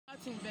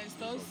plot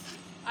investors.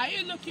 Are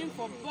you looking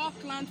for bulk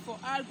land for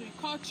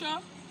agriculture?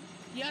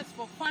 Yes,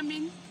 for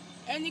farming,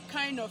 any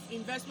kind of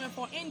investment,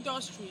 for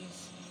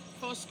industries,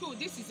 for school.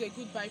 This is a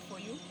good buy for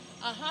you.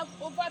 I have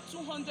over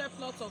 200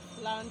 plots of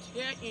land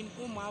here in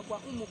Umuagwo,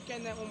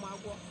 umukeme,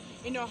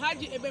 in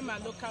Ohaji,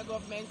 Egbema local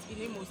government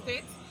in Imo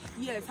State.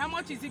 Yes, how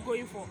much is it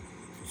going for?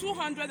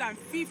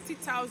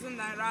 250,000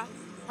 naira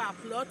per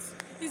plot.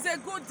 It's a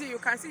good deal. You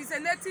can see it's a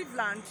native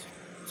land.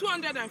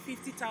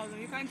 250,000.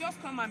 You can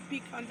just come and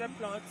pick 100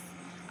 plots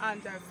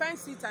and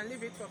fence it and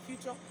leave it for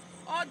future.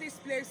 All these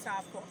places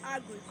are for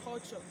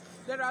agriculture.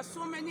 There are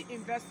so many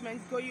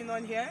investments going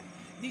on here.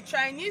 The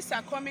Chinese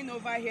are coming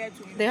over here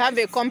to invest. They have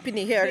a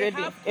company here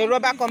already, a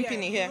rubber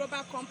company here.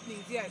 Rubber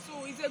companies, yeah. So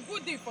it's a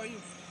good deal for you.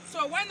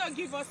 So why not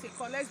give us a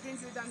call? Let's bring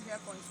you down here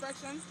for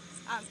inspection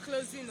and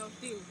closing of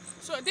deal.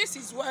 So this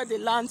is where the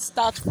land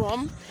starts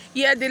from.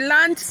 Yeah,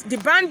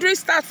 the boundary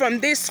starts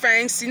from this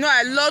fence. You know,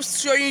 I love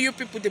showing you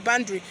people the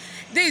boundary.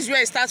 This is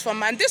where it starts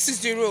from, and this is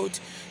the road.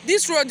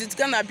 This road is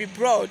gonna be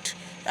broad,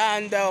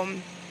 and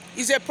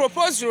it's a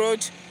proposed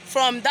road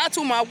from that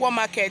umuagwo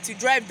market. You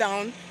drive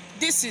down.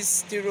 This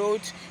is the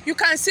road. You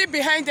can see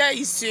behind there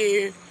is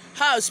a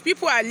house.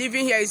 People are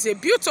living here. It's a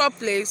built-up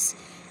place.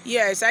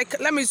 Yes,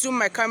 let me zoom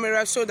my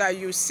camera so that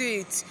you see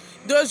it.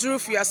 Those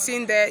roofs you are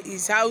seeing there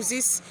is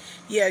houses.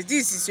 Yes,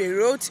 this is a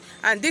road,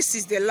 and this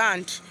is the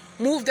land.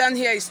 Move down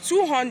here is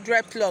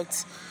 200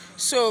 plots.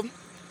 So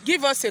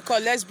give us a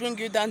call. Let's bring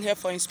you down here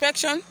for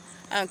inspection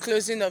and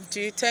closing of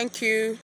deal. Thank you.